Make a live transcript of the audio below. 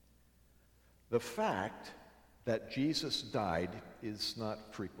The fact that Jesus died is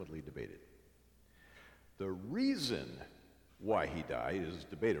not frequently debated. The reason why he died is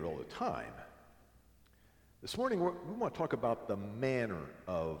debated all the time. This morning we want to talk about the manner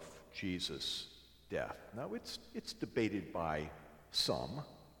of Jesus' death. Now it's debated by some.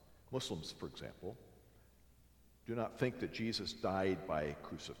 Muslims, for example, do not think that Jesus died by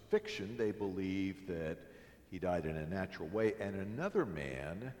crucifixion. They believe that he died in a natural way, and another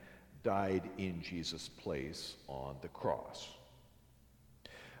man died in Jesus' place on the cross.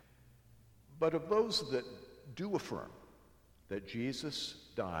 But of those that do affirm that Jesus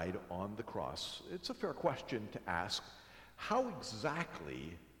died on the cross, it's a fair question to ask, how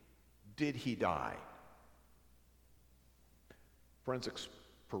exactly did he die?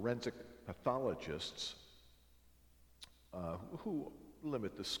 Forensic pathologists who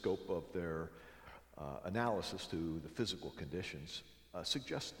limit the scope of their analysis to the physical conditions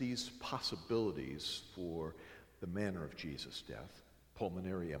suggest these possibilities for the manner of Jesus' death: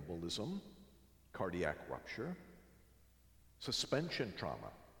 pulmonary embolism, cardiac rupture, suspension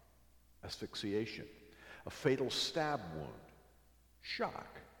trauma, asphyxiation, a fatal stab wound,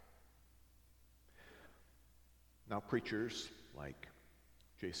 shock. Now, preachers like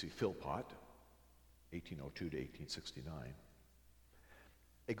J.C. Philpott, 1802 to 1869,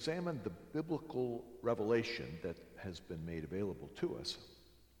 examined the biblical revelation that has been made available to us,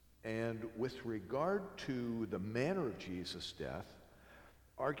 and with regard to the manner of Jesus' death,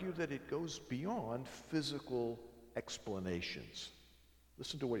 argue that it goes beyond physical explanations.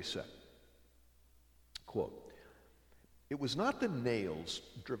 Listen to what he said. Quote, "It was not the nails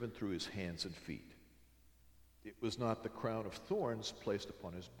driven through his hands and feet. It was not the crown of thorns placed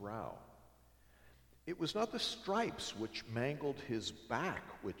upon his brow. It was not the stripes which mangled his back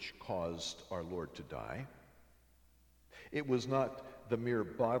which caused our Lord to die. It was not the mere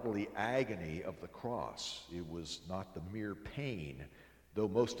bodily agony of the cross. It was not the mere pain, though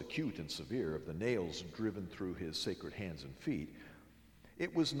most acute and severe, of the nails driven through his sacred hands and feet.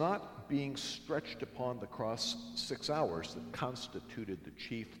 It was not being stretched upon the cross 6 hours that constituted the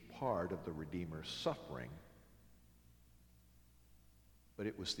chief part of the Redeemer's suffering, but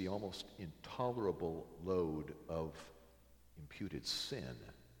it was the almost intolerable load of imputed sin,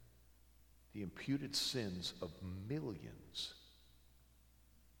 the imputed sins of millions.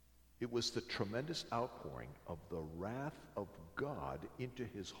 It was the tremendous outpouring of the wrath of God into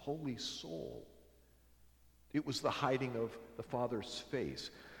his holy soul. It was the hiding of the Father's face.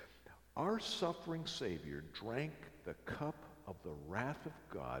 Our suffering Savior drank the cup of the wrath of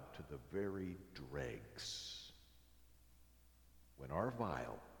God to the very dregs when our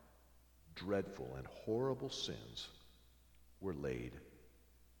vile, dreadful, and horrible sins were laid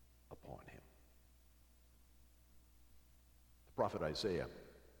upon him." The prophet Isaiah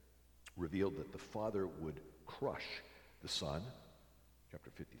revealed that the Father would crush the Son, chapter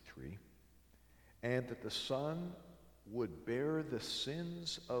 53, and that the Son would bear the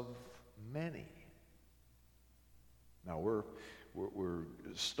sins of many. Now we're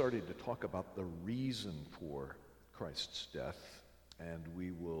starting to talk about the reason for Christ's death, and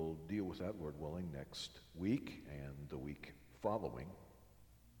we will deal with that, Lord willing, next week and the week following.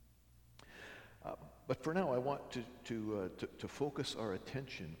 But for now, I want to focus our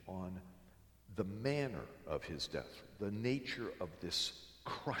attention on the manner of his death, the nature of this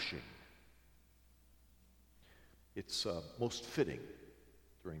crushing. It's most fitting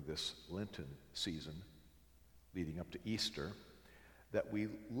during this Lenten season leading up to Easter that we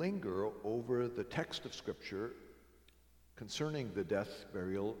linger over the text of Scripture concerning the death,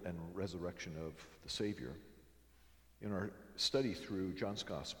 burial, and resurrection of the Savior. In our study through John's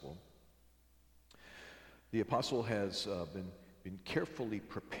Gospel, the apostle has been carefully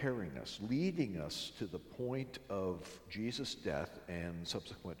preparing us, leading us to the point of Jesus' death and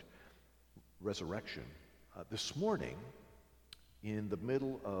subsequent resurrection. This morning, in the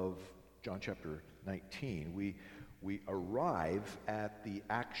middle of John chapter 19, we arrive at the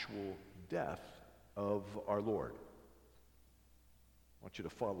actual death of our Lord. I want you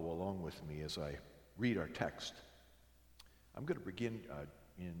to follow along with me as I read our text. I'm going to begin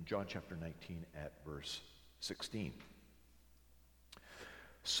in John chapter 19 at verse 16.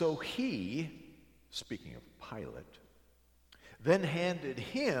 "So he," speaking of Pilate, "then handed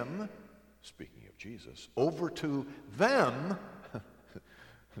him," speaking of Jesus, "over to them,"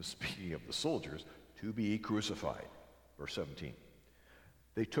 speaking of the soldiers, "to be crucified." Verse 17.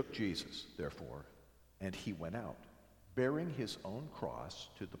 "They took Jesus, therefore, and he went out, bearing his own cross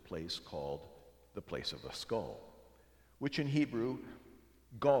to the place called the place of the skull, which in Hebrew,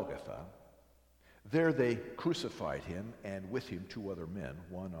 Golgotha, There they crucified him, and with him 2 other men,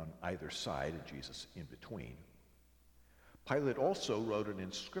 one on either side, and Jesus in between. Pilate also wrote an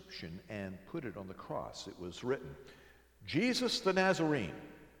inscription and put it on the cross. It was written, "Jesus the Nazarene,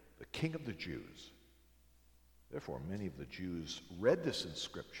 the King of the Jews." Therefore, many of the Jews read this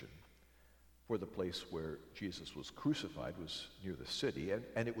inscription, for the place where Jesus was crucified was near the city,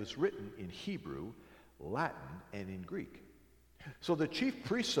 and it was written in Hebrew, Latin, and in Greek. So the chief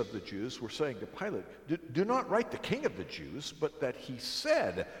priests of the Jews were saying to Pilate, do not write the King of the Jews, but that he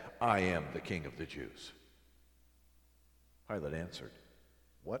said, "I am the King of the Jews." Pilate answered,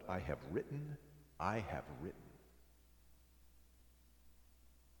 "What I have written, I have written."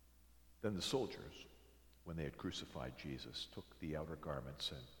 Then the soldiers, when they had crucified Jesus, took the outer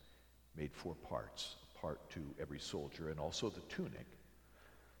garments and made 4 parts, a part to every soldier, and also the tunic.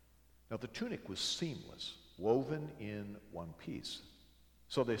 Now the tunic was seamless, woven in one piece.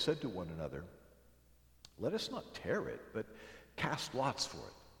 So they said to one another, "Let us not tear it, but cast lots for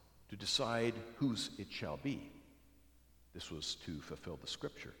it, to decide whose it shall be." This was to fulfill the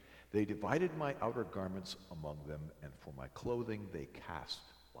scripture. They divided my outer garments among them, and for my clothing they cast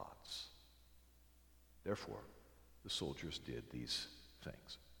lots. Therefore, the soldiers did these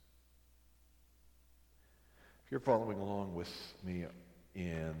things. If you're following along with me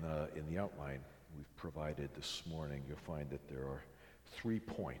in the outline we've provided this morning, you'll find that there are 3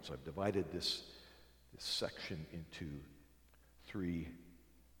 points. I've divided this section into 3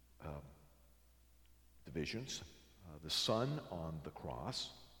 divisions. The Son on the cross.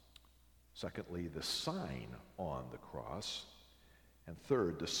 Secondly, the sign on the cross. And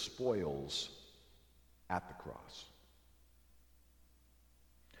third, the spoils at the cross.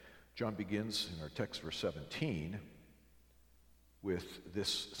 John begins in our text, verse 17, with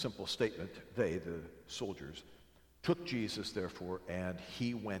this simple statement. They, the soldiers, took Jesus, therefore, and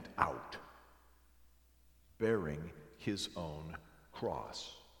he went out, bearing his own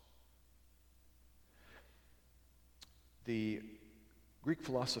cross. The Greek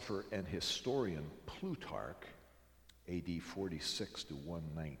philosopher and historian Plutarch, AD 46 to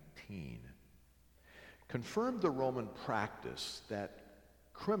 119, confirmed the Roman practice that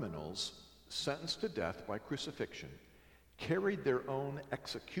criminals sentenced to death by crucifixion carried their own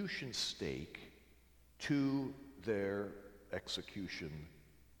execution stake to their execution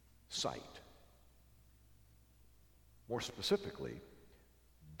site. More specifically,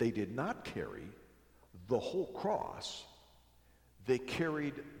 they did not carry the whole cross. They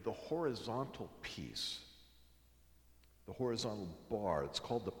carried the horizontal piece, the horizontal bar. It's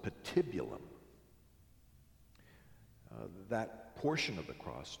called the patibulum. That portion of the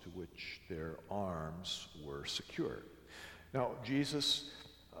cross to which their arms were secured. Now, Jesus,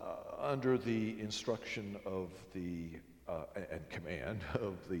 under the instruction of and command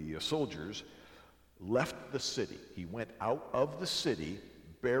of the soldiers, left the city. He went out of the city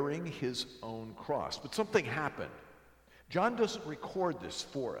bearing his own cross. But something happened. John doesn't record this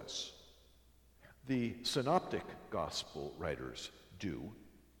for us. The synoptic gospel writers do.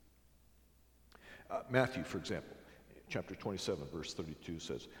 Matthew, for example, chapter 27, verse 32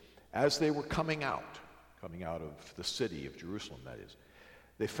 says, "As they were coming out of the city of Jerusalem, that is,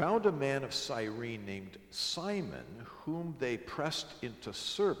 they found a man of Cyrene named Simon, whom they pressed into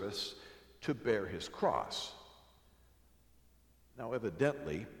service to bear his cross." Now,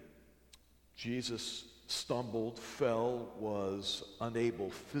 evidently, Jesus stumbled, fell, was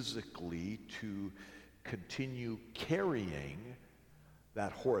unable physically to continue carrying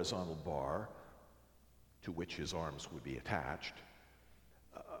that horizontal bar to which his arms would be attached.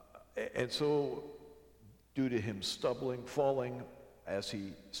 And so, due to him stumbling, falling as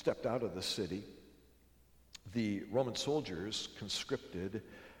he stepped out of the city, the Roman soldiers conscripted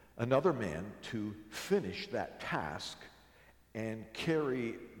another man to finish that task and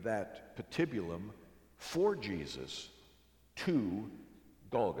carry that patibulum for Jesus to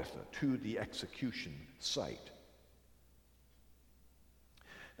Golgotha, to the execution site.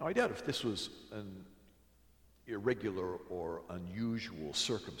 Now, I doubt if this was an irregular or unusual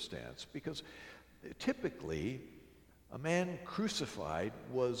circumstance, because typically a man crucified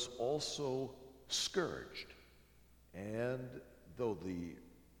was also scourged. And though the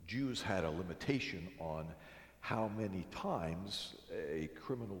Jews had a limitation on how many times a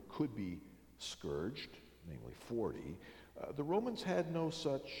criminal could be scourged, namely 40, the Romans had no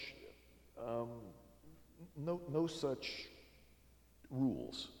such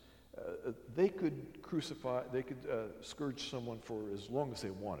rules. They could scourge someone for as long as they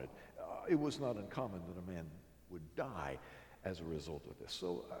wanted. It was not uncommon that a man would die as a result of this.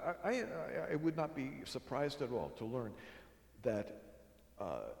 So I would not be surprised at all to learn that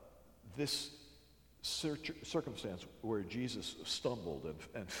this circumstance where Jesus stumbled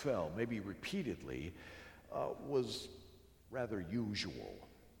and fell, maybe repeatedly, was rather usual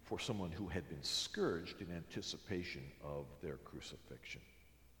for someone who had been scourged in anticipation of their crucifixion.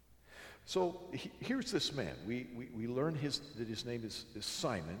 So here's this man. We learn that his name is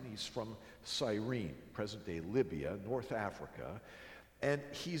Simon. He's from Cyrene, present-day Libya, North Africa. And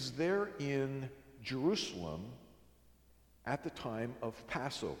he's there in Jerusalem at the time of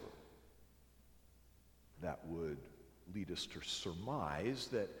Passover. That would lead us to surmise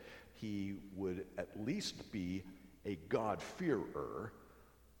that he would at least be a God-fearer,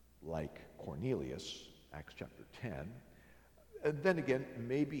 like Cornelius, Acts chapter 10. And then again,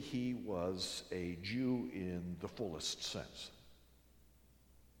 maybe he was a Jew in the fullest sense.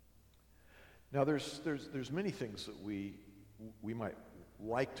 Now, there's many things that we might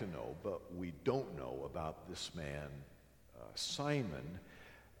like to know, but we don't know about this man, Simon.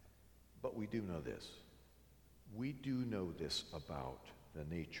 But we do know this. We do know this about the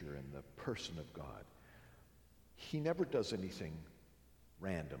nature and the person of God. He never does anything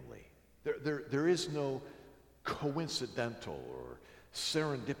randomly. There is no coincidental or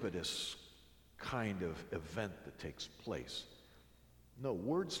serendipitous kind of event that takes place. No,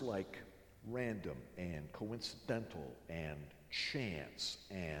 words like random and coincidental and chance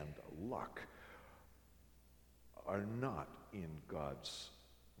and luck are not in God's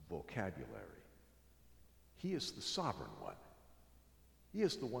vocabulary. He is the sovereign one. He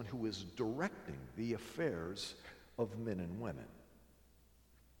is the one who is directing the affairs of men and women.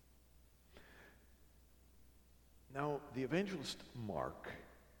 Now, the evangelist Mark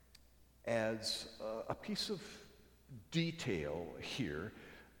adds a piece of detail here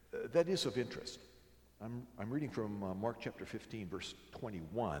that is of interest. I'm reading from Mark chapter 15, verse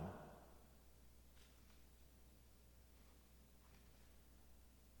 21.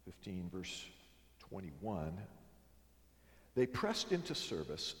 15, verse 21. They pressed into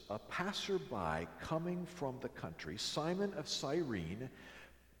service a passerby coming from the country, Simon of Cyrene,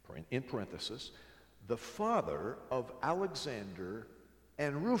 in parenthesis, the father of Alexander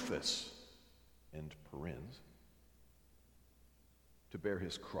and Rufus, end parens, to bear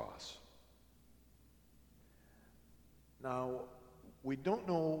his cross. Now, we don't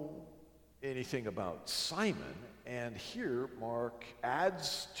know anything about Simon, and here Mark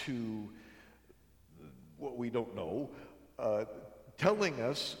adds to what we don't know, telling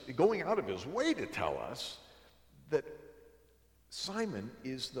us, going out of his way to tell us, that Simon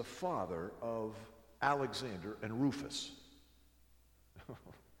is the father of Alexander and Rufus.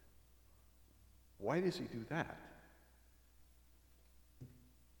 Why does he do that?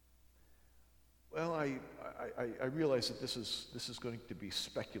 Well, I realize that this is going to be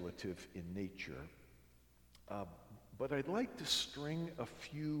speculative in nature, but I'd like to string a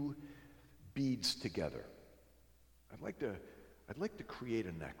few beads together. I'd like to create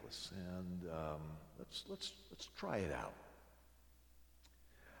a necklace, and let's try it out.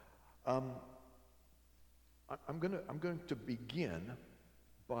 I'm going to begin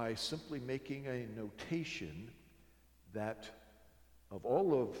by simply making a notation that of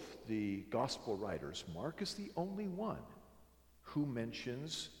all of the gospel writers, Mark is the only one who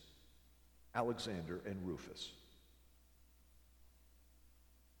mentions Alexander and Rufus.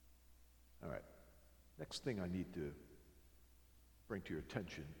 All right. Next thing I need to bring to your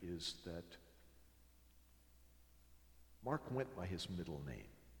attention is that Mark went by his middle name.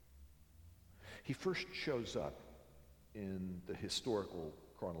 He first shows up in the historical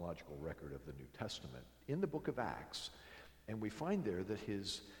chronological record of the New Testament in the book of Acts, and we find there that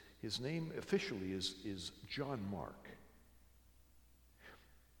his name officially is John Mark.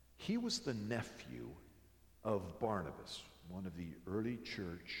 He was the nephew of Barnabas, one of the early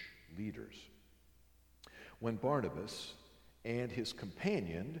church leaders. When Barnabas and his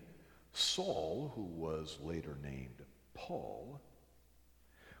companion, Saul, who was later named Paul,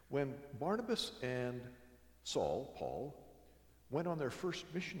 when Barnabas and Saul, Paul, went on their first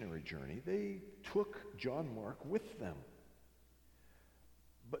missionary journey, they took John Mark with them.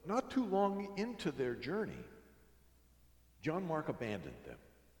 But not too long into their journey, John Mark abandoned them.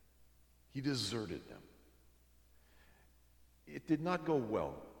 He deserted them. It did not go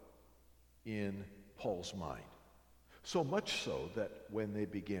well in Paul's mind. So much so that when they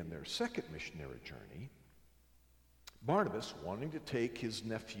began their second missionary journey, Barnabas, wanting to take his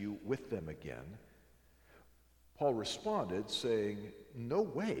nephew with them again, Paul responded saying, "No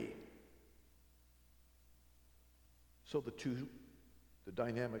way." So the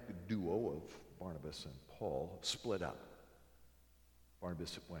dynamic duo of Barnabas and Paul split up.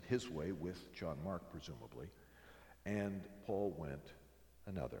 Barnabas went his way with John Mark, presumably, and Paul went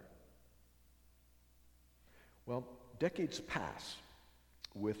another. Well, decades pass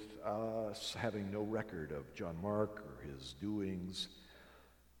with us having no record of John Mark or his doings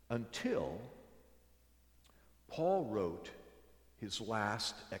until Paul wrote his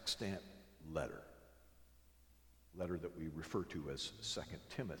last extant letter that we refer to as 2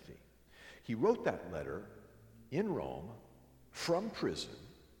 Timothy. He wrote that letter in Rome from prison,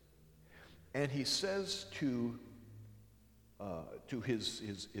 and he says to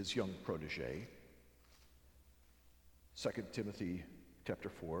his young protege, 2 Timothy chapter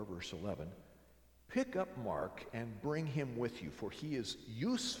 4, verse 11, "Pick up Mark and bring him with you, for he is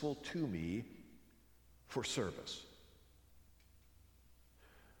useful to me for service."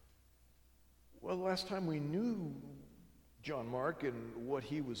 Well, the last time we knew John Mark and what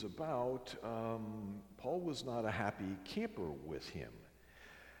he was about, Paul was not a happy camper with him.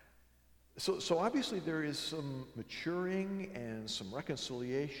 So obviously there is some maturing and some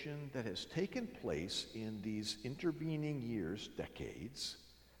reconciliation that has taken place in these intervening years, decades,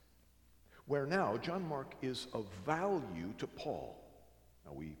 where now John Mark is of value to Paul.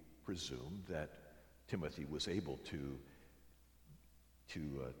 Now we presume that Timothy was able to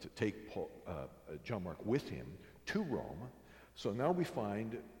take John Mark with him to Rome. So now we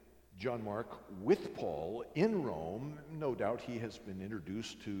find John Mark with Paul in Rome. No doubt he has been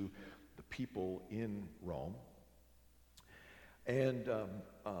introduced to the people in Rome. And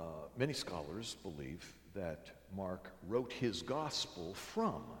many scholars believe that Mark wrote his gospel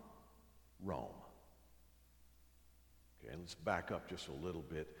from Rome. Okay, let's back up just a little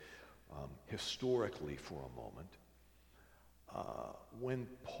bit historically for a moment. When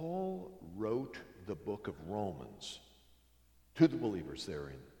Paul wrote the book of Romans to the believers there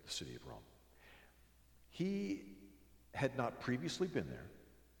in the city of Rome, he had not previously been there,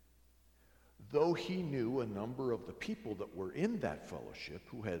 though he knew a number of the people that were in that fellowship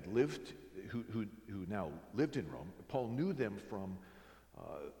who now lived in Rome. Paul knew them from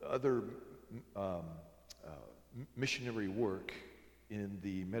other missionary work in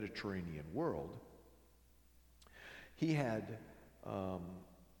the Mediterranean world. He had, Paul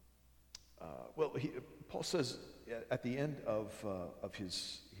says at the end of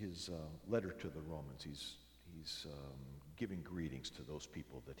his letter to the Romans, he's giving greetings to those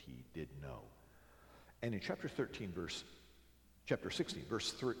people that he did know. And in chapter 16, verse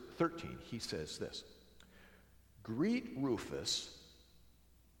 13, he says this: "Greet Rufus,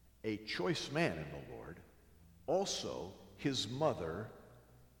 a choice man in the Lord, also his mother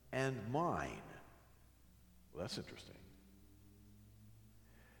and mine." Well, that's interesting.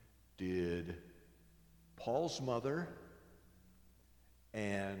 Did Paul's mother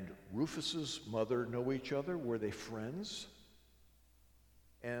and Rufus's mother know each other? Were they friends?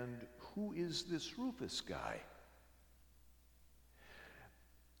 And who is this Rufus guy?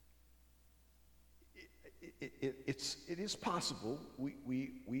 It is possible,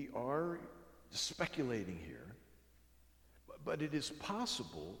 we are speculating here, but it is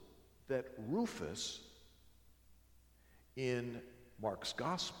possible that Rufus in Mark's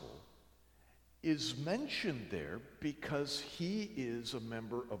gospel is mentioned there because he is a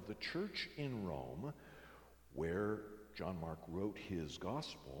member of the church in Rome where John Mark wrote his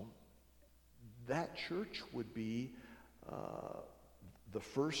gospel. That church would be the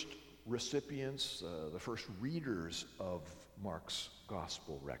first recipients, the first readers of Mark's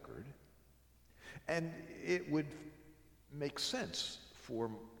gospel record. And it would make sense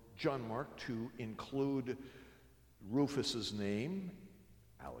for John Mark to include Rufus's name,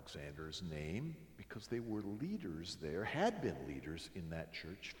 Alexander's name, because they were leaders there, had been leaders in that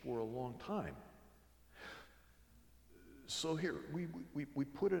church for a long time. So here we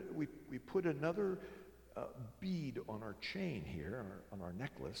put another bead on our chain here, on our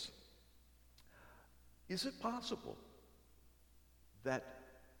necklace. Is it possible that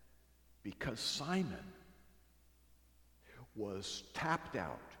because Simon was tapped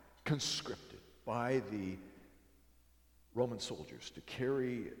out, conscripted by the Roman soldiers to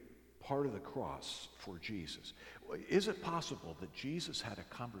carry part of the cross for Jesus, is it possible that Jesus had a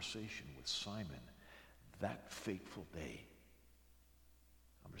conversation with Simon that fateful day?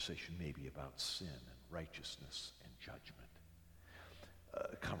 Conversation maybe about sin and righteousness and judgment.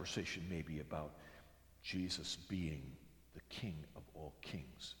 A conversation maybe about Jesus being the King of all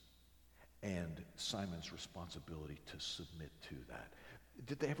kings and Simon's responsibility to submit to that.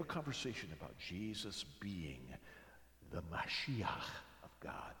 Did they have a conversation about Jesus being the Mashiach of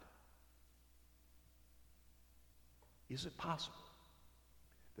God? Is it possible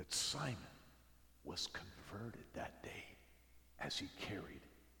that Simon was converted that day as he carried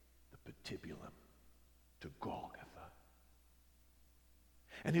the patibulum to Golgotha?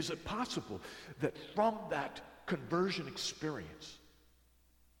 And is it possible that from that conversion experience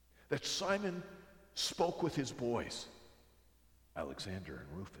that Simon spoke with his boys, Alexander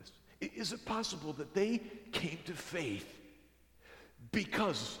and Rufus? Is it possible that they came to faith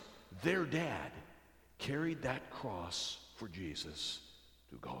because their dad carried that cross for Jesus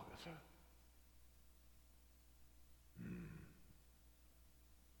to Golgotha?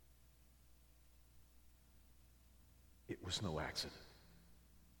 It was no accident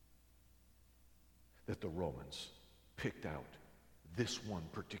that the Romans picked out this one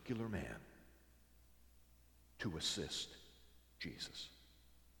particular man to assist Jesus.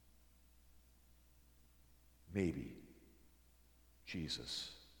 Maybe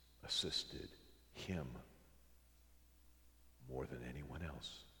Jesus assisted him more than anyone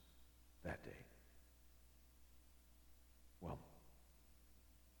else that day. Well,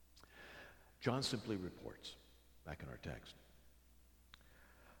 John simply reports, back in our text,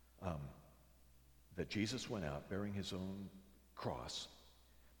 that Jesus went out bearing his own cross,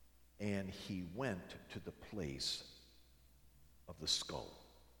 and he went to the place of the skull.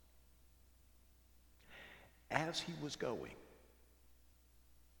 As he was going,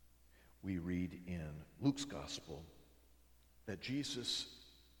 we read in Luke's gospel that Jesus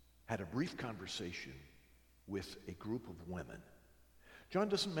had a brief conversation with a group of women. John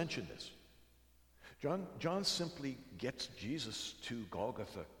doesn't mention this. John simply gets Jesus to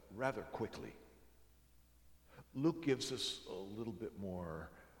Golgotha rather quickly. Luke gives us a little bit more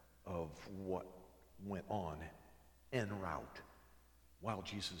of what went on en route while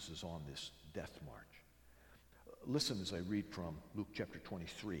Jesus is on this death march. Listen as I read from Luke chapter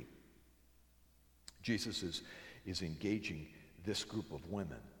 23. Jesus is engaging this group of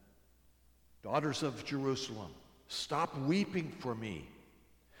women. Daughters of Jerusalem, stop weeping for me,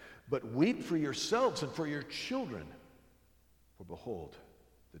 but weep for yourselves and for your children. For behold,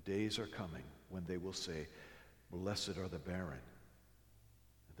 the days are coming when they will say, blessed are the barren,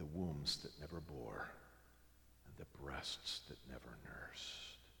 and the wombs that never bore, and the breasts that never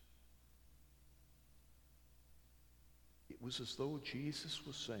nursed. It was as though Jesus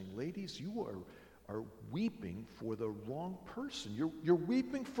was saying, ladies, you are weeping for the wrong person. You're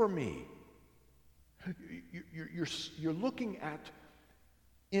weeping for me. You're looking at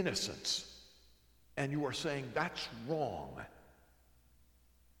innocence, and you are saying that's wrong.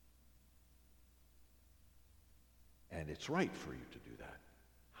 And it's right for you to do that.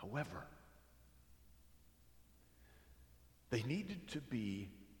 However, they needed to be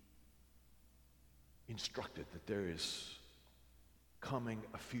instructed that there is coming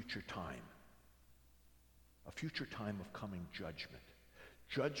a future time of coming judgment.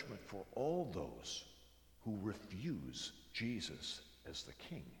 Judgment for all those who refuse Jesus as the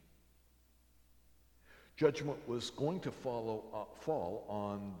king. Judgment was going to fall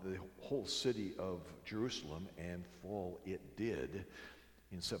on the whole city of Jerusalem, and fall it did.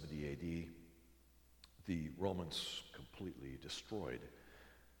 In 70 A.D., the Romans completely destroyed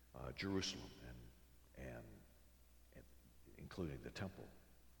Jerusalem, and including the temple.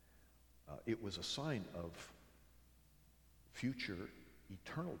 It was a sign of future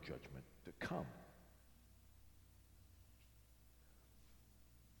eternal judgment to come.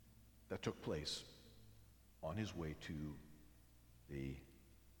 That took place on his way to the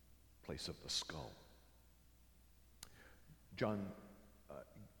place of the skull. John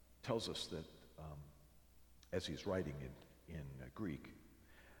tells us that, as he's writing in Greek,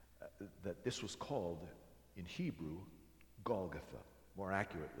 that this was called in Hebrew Golgotha, more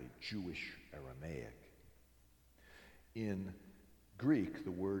accurately Jewish Aramaic. In Greek,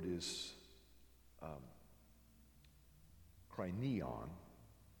 the word is krinion,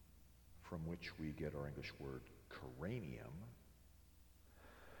 from which we get our English word cranium.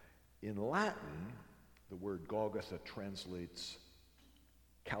 In Latin, the word Golgotha translates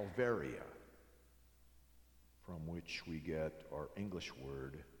Calvaria, from which we get our English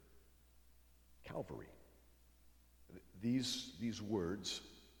word Calvary. These words,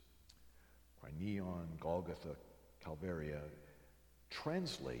 krinion, Golgotha, Calvaria,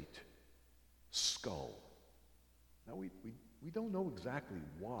 translate skull. Now, we don't know exactly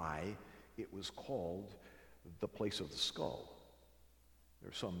why it was called the place of the skull.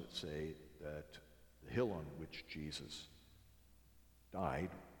 There are some that say that the hill on which Jesus died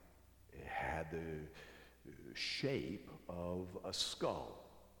had the shape of a skull.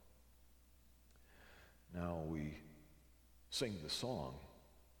 Now we sing the song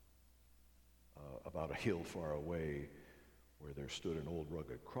about a hill far away where there stood an old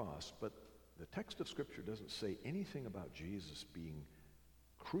rugged cross, but the text of Scripture doesn't say anything about Jesus being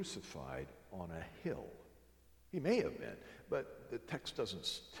crucified on a hill. He may have been, but the text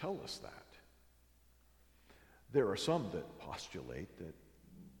doesn't tell us that. There are some that postulate that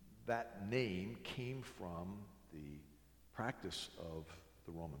that name came from the practice of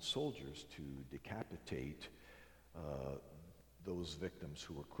the Roman soldiers to decapitate those victims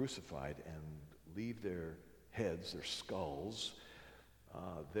who were crucified and leave their heads, their skulls,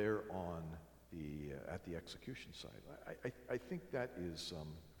 there at the execution site. I think that is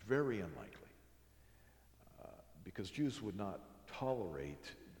very unlikely, because Jews would not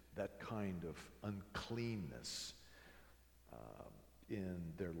tolerate that kind of uncleanness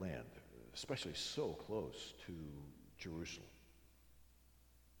in their land, especially so close to Jerusalem.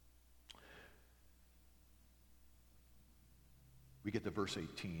 We get to verse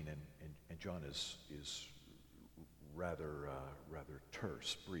 18, and John is rather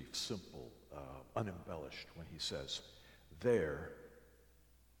terse, brief, simple, unembellished when he says, "There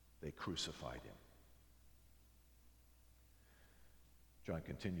they crucified him." John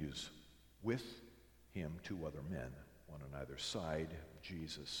continues, "With him 2 other men, one on either side,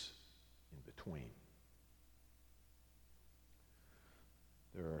 Jesus in between."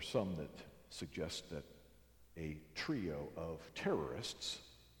 There are some that suggest that a trio of terrorists,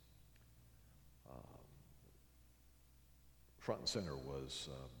 front and center was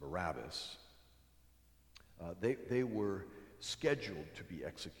Barabbas. They were scheduled to be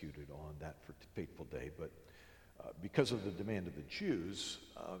executed on that fateful day, but because of the demand of the Jews,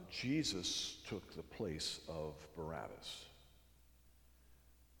 Jesus took the place of Barabbas.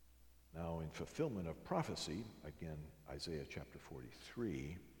 Now, in fulfillment of prophecy, again, Isaiah chapter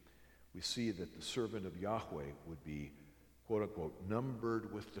 43, we see that the servant of Yahweh would be, quote unquote,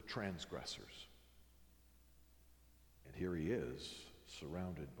 numbered with the transgressors. And here he is,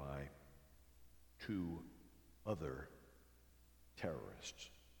 surrounded by 2 other terrorists.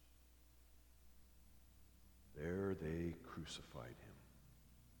 There they crucified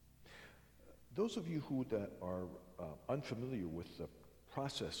him. Those of you who that are unfamiliar with the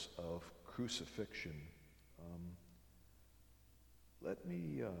process of crucifixion, let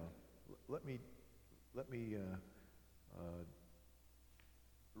me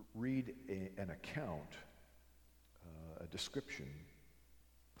read an account, a description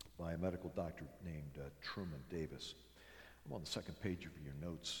by a medical doctor named Truman Davis. I'm on the second page of your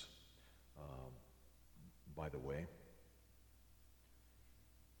notes, by the way.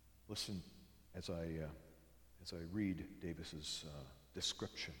 Listen as I read Davis's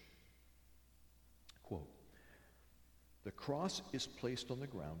description. Quote, "The cross is placed on the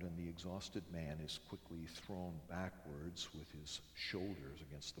ground, and the exhausted man is quickly thrown backwards with his shoulders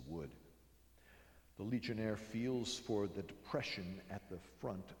against the wood. The legionnaire feels for the depression at the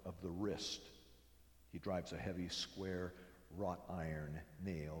front of the wrist. He drives a heavy, square, wrought iron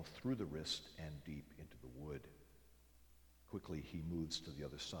nail through the wrist and deep into the wood. Quickly he moves to the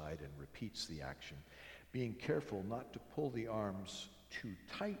other side and repeats the action, being careful not to pull the arms too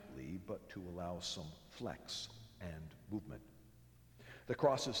tightly, but to allow some flex and movement. The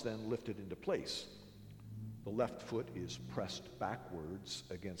cross is then lifted into place. The left foot is pressed backwards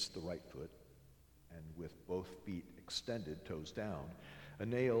against the right foot, and with both feet extended, toes down, a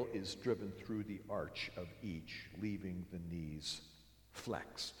nail is driven through the arch of each, leaving the knees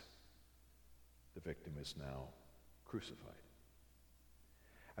flexed. The victim is now crucified.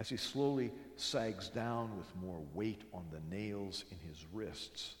 As he slowly sags down with more weight on the nails in his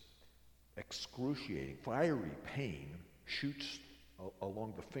wrists, excruciating, fiery pain shoots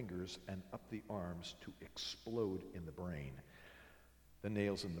along the fingers and up the arms to explode in the brain. The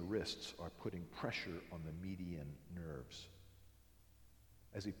nails in the wrists are putting pressure on the median nerves.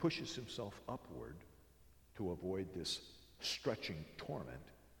 As he pushes himself upward to avoid this stretching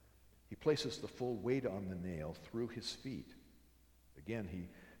torment, he places the full weight on the nail through his feet. Again, he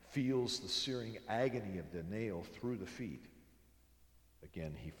feels the searing agony of the nail through the feet.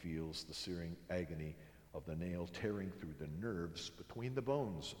 Again, he feels the searing agony of the nail tearing through the nerves between the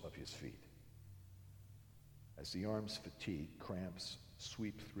bones of his feet. As the arms fatigue, cramps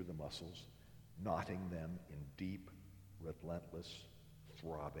sweep through the muscles, knotting them in deep, relentless,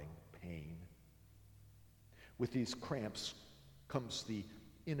 throbbing pain. With these cramps comes the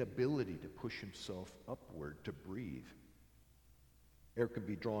inability to push himself upward to breathe. Air can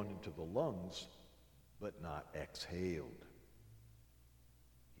be drawn into the lungs, but not exhaled.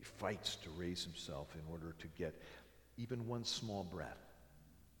 He fights to raise himself in order to get even one small breath.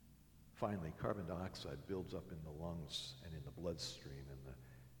 Finally, carbon dioxide builds up in the lungs and in the bloodstream, and the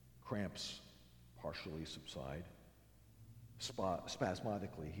cramps partially subside.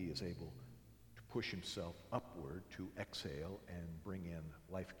 Spasmodically, he is able to push himself upward to exhale and bring in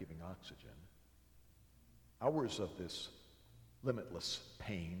life-giving oxygen. Hours of this limitless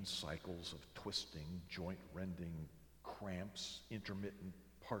pain, cycles of twisting, joint rending, cramps, intermittent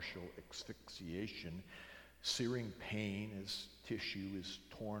partial asphyxiation, searing pain as tissue is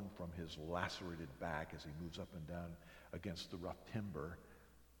torn from his lacerated back as he moves up and down against the rough timber.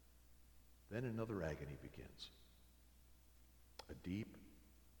 Then another agony begins. A deep,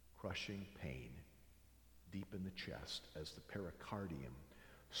 crushing pain deep in the chest as the pericardium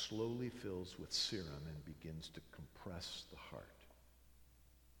slowly fills with serum and begins to compress the heart.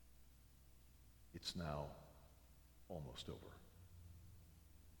 It's now almost over.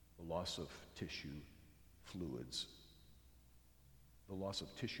 The loss of tissue fluids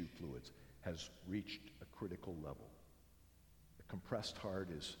has reached a critical level. The compressed heart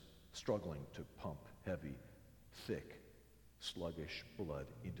is struggling to pump heavy, thick, sluggish blood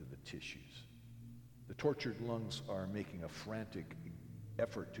into the tissues. The tortured lungs are making a frantic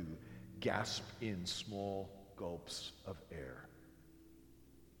effort to gasp in small gulps of air.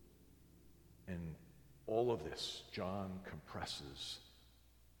 And all of this, John compresses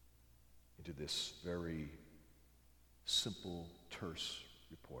into this very simple, terse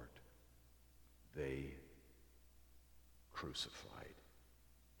report. They crucified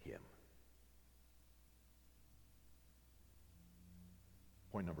him.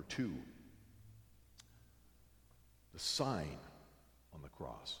 Point number 2, the sign on the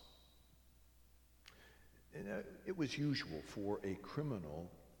cross. It was usual for a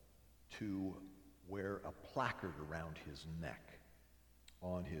criminal to wear a placard around his neck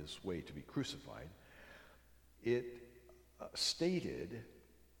on his way to be crucified. It stated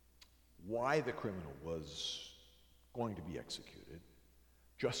why the criminal was going to be executed,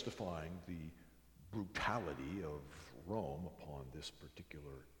 justifying the brutality of Rome upon this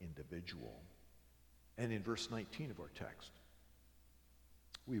particular individual. And in verse 19 of our text,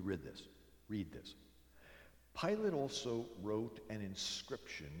 we read this. Pilate also wrote an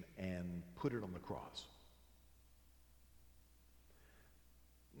inscription and put it on the cross.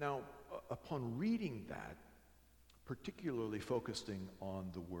 Now, upon reading that, particularly focusing on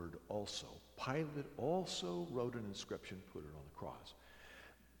the word also, Pilate also wrote an inscription, put it on the cross.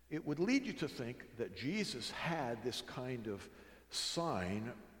 It would lead you to think that Jesus had this kind of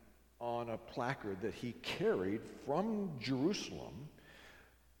sign on a placard that he carried from Jerusalem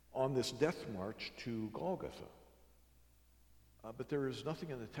on this death march to Golgotha. But there is nothing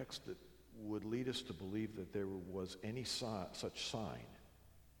in the text that would lead us to believe that there was any such sign.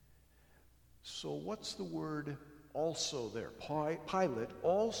 So what's the word also there? Pilate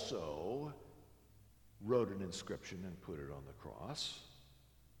also wrote an inscription and put it on the cross.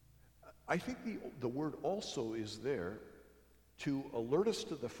 I think the word also is there to alert us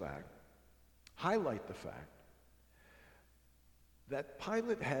to the fact, highlight the fact, that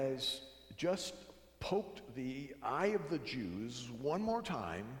Pilate has just poked the eye of the Jews one more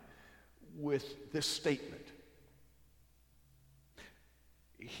time with this statement.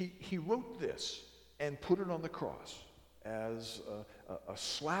 He wrote this and put it on the cross as a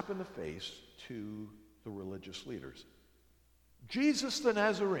slap in the face to the religious leaders. Jesus the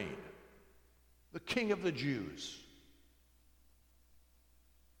Nazarene, the King of the Jews.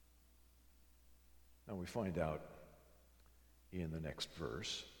 Now we find out in the next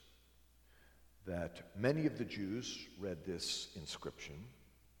verse that many of the Jews read this inscription.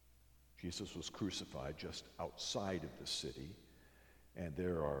 Jesus was crucified just outside of the city, and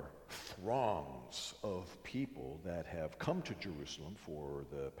there are throngs of people that have come to Jerusalem for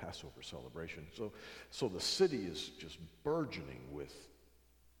the Passover celebration. So the city is just burgeoning with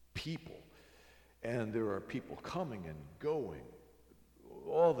people, and there are people coming and going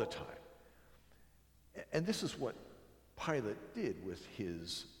all the time. And this is what Pilate did with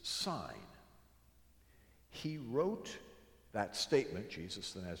his sign. He wrote that statement,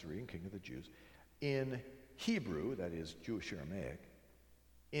 Jesus the Nazarene, King of the Jews, in Hebrew, that is Jewish Aramaic,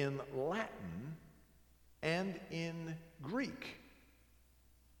 in Latin, and in Greek.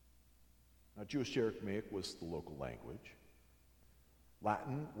 Now, Jewish Aramaic was the local language.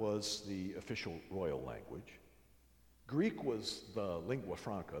 Latin was the official royal language. Greek was the lingua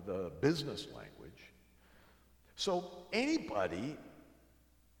franca, the business language. So anybody,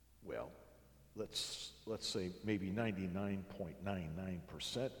 well, let's say maybe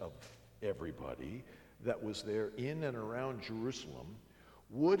 99.99% of everybody that was there in and around Jerusalem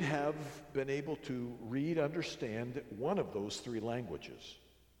would have been able to read, understand one of those three languages,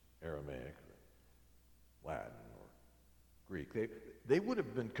 Aramaic, Latin, or Greek. They would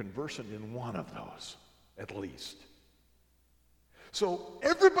have been conversant in one of those, at least. So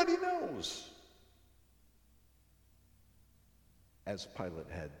everybody knows, as Pilate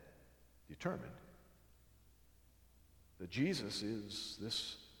had determined, that Jesus is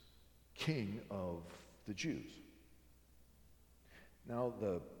this king of the Jews. Now,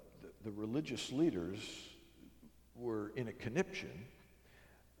 the religious leaders were in a conniption.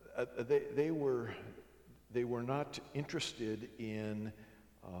 They were not interested in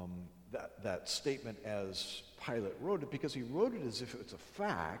that statement as Pilate wrote it, because he wrote it as if it's a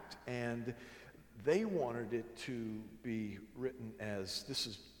fact, and they wanted it to be written as this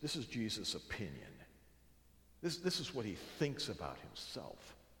is Jesus' opinion. This is what he thinks about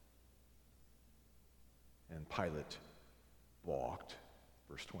himself. And Pilate balked,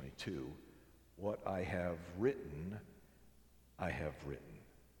 verse 22, "What I have written, I have written."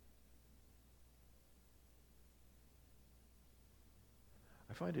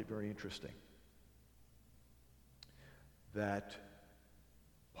 I find it very interesting that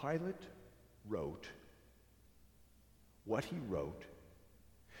Pilate wrote what he wrote,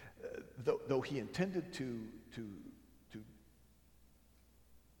 though he intended to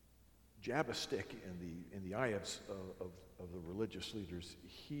jab a stick in the eye of the religious leaders.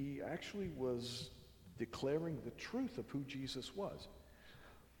 He actually was declaring the truth of who Jesus was.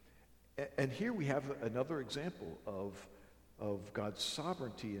 And here we have another example of God's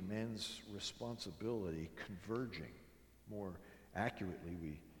sovereignty and man's responsibility converging. More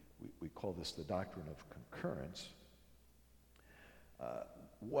accurately, we call this the doctrine of concurrence.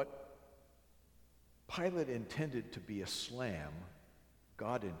 What Pilate intended to be a slam,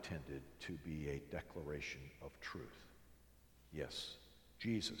 God intended to be a declaration of truth. Yes,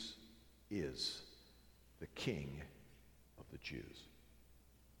 Jesus is the King of the Jews.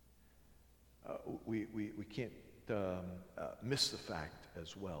 We can't miss the fact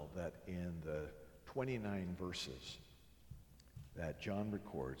as well that in the 29 verses that John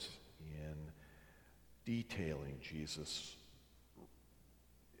records in detailing Jesus'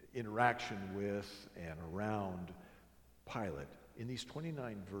 interaction with and around Pilate, in these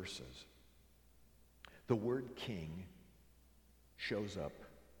 29 verses, the word king shows up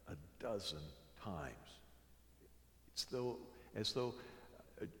a dozen times. It's as though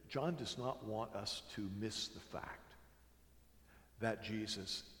John does not want us to miss the fact that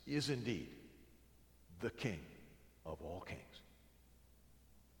Jesus is indeed the King of all kings.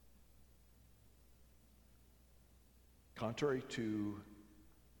 Contrary to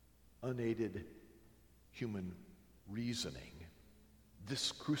unaided human reasoning,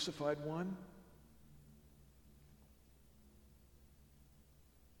 this crucified one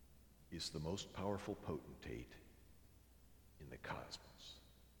is the most powerful potentate in the cosmos.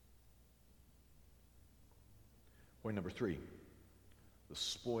 Point number 3, the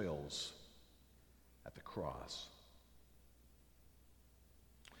spoils at the cross.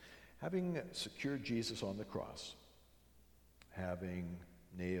 Having secured Jesus on the cross, having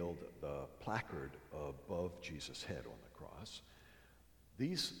nailed the placard above Jesus' head on the cross,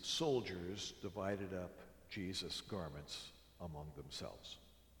 these soldiers divided up Jesus' garments among themselves.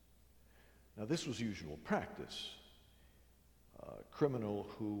 Now, this was usual practice. A criminal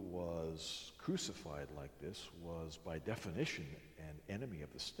who was crucified like this was, by definition, an enemy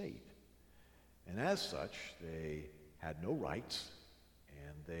of the state. And as such, they had no rights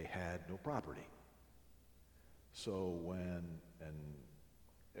and they had no property. So when an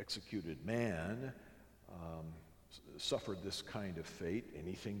executed man suffered this kind of fate,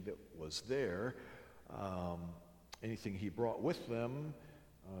 anything that was there, anything he brought with them,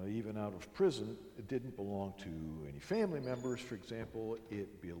 even out of prison, it didn't belong to any family members, for example.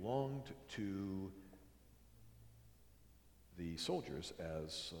 It belonged to the soldiers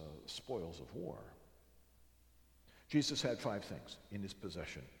as spoils of war. Jesus had 5 things in his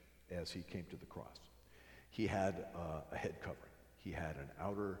possession as he came to the cross. He had a head covering. He had an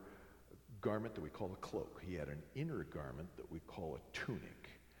outer garment that we call a cloak. He had an inner garment that we call a tunic.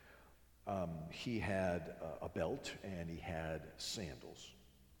 He had a belt, and he had sandals.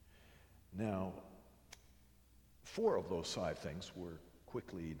 Now, 4 of those 5 things were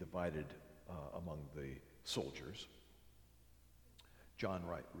quickly divided among the soldiers. John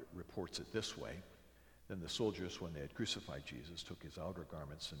reports it this way: then the soldiers, when they had crucified Jesus, took his outer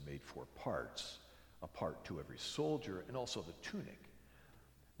garments and made 4 parts, a part to every soldier, and also the tunic.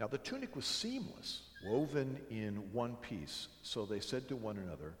 Now the tunic was seamless, woven in one piece. So they said to one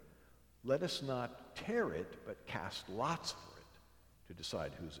another, "Let us not tear it, but cast lots for it, to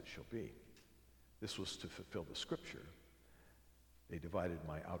decide whose it shall be." This was to fulfill the scripture. They divided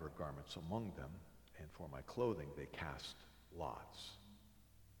my outer garments among them, and for my clothing they cast lots.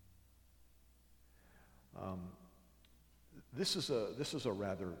 This is a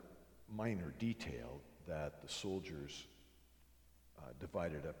rather minor detail that the soldiers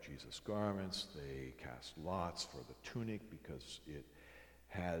divided up Jesus' garments. They cast lots for the tunic because it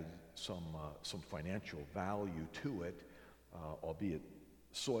had some financial value to it, albeit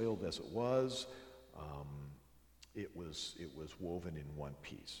soiled as it was. It was woven in one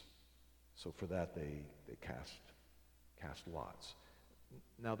piece. So for that they cast lots.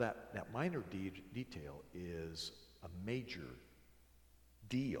 Now that minor detail is a major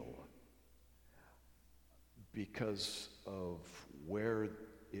deal because of where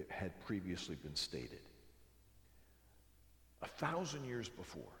it had previously been stated. 1,000 years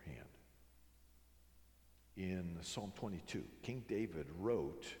beforehand, in Psalm 22, King David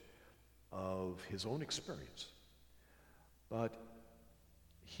wrote of his own experience, but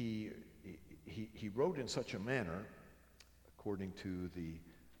he wrote in such a manner, according to the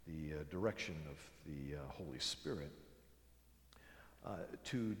direction of the Holy Spirit,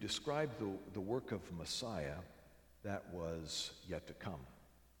 to describe the work of Messiah that was yet to come.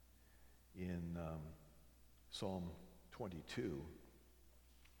 In Psalm 22,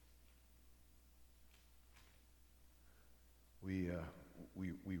 we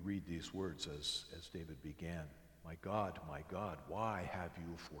read these words as David began, my God, why have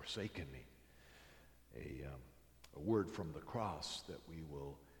you forsaken me?" A word from the cross that we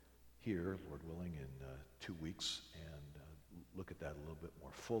will hear, Lord willing, in 2 weeks, and look at that a little bit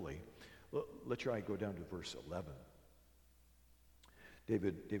more fully. Let your eye go down to verse 11.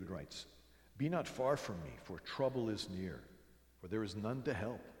 David writes, "Be not far from me, for trouble is near, for there is none to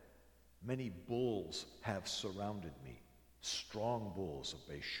help. Many bulls have surrounded me. Strong bulls of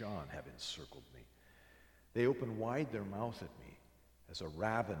Bashan have encircled me. They open wide their mouth at me as a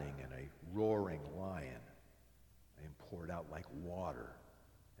ravening and a roaring lion. I am poured out like water,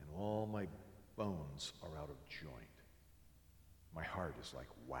 and all my bones are out of joint. My heart is like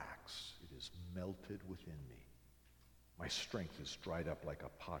wax. It is melted within me. My strength is dried up like a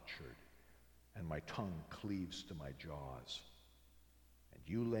potsherd, and my tongue cleaves to my jaws. And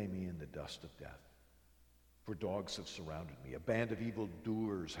you lay me in the dust of death. For dogs have surrounded me. A band of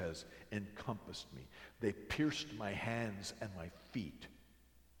evildoers has encompassed me. They pierced my hands and my feet.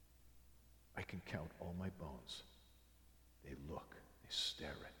 I can count all my bones. They look, they stare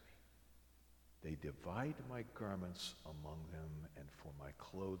at me. They divide my garments among them, and for my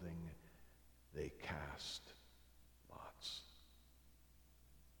clothing they cast lots."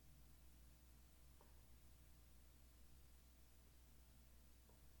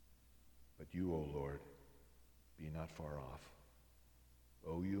 But you, O Lord, be not far off.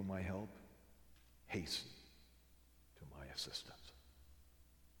 O you, my help, hasten to my assistance.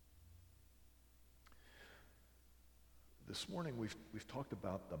 This morning we've talked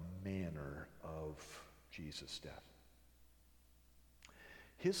about the manner of Jesus' death.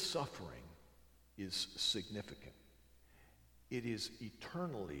 His suffering is significant. It is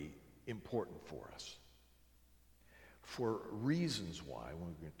eternally important for us. For reasons why, when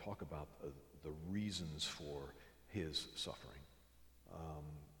we're going to talk about the reasons for his suffering,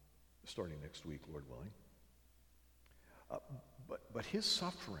 starting next week, Lord willing. But his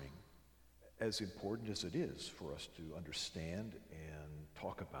suffering, as important as it is for us to understand and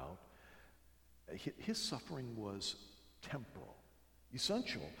talk about, his suffering was temporal.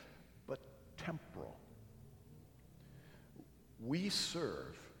 Essential, but temporal. We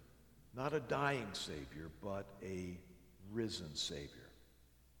serve not a dying Savior, but a risen Savior,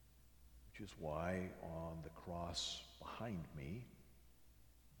 which is why on the cross behind me,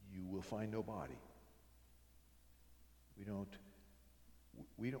 you will find no body. We don't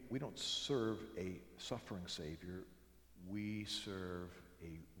serve a suffering Savior. We serve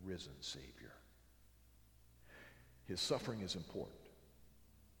a risen Savior. His suffering is important,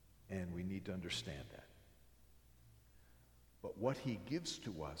 and we need to understand that. But what he gives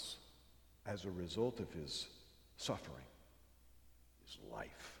to us as a result of his suffering is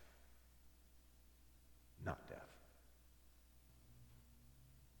life, not death.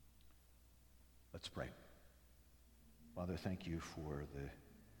 Let's pray. Father, thank you for the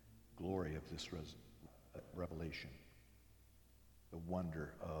glory of this revelation, the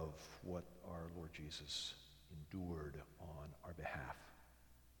wonder of what our Lord Jesus endured on our behalf.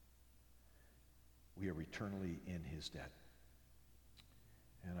 We are eternally in his debt.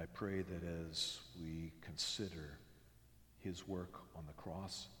 And I pray that as we consider his work on the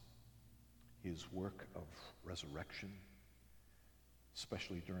cross, his work of resurrection,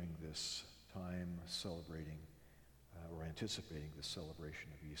 especially during this time celebrating or anticipating the celebration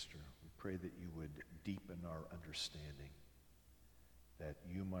of Easter, we pray that you would deepen our understanding, that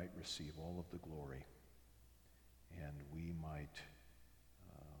you might receive all of the glory, and we might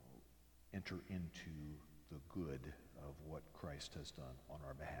enter into the good of what Christ has done on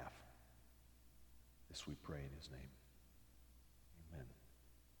our behalf. This we pray in his name.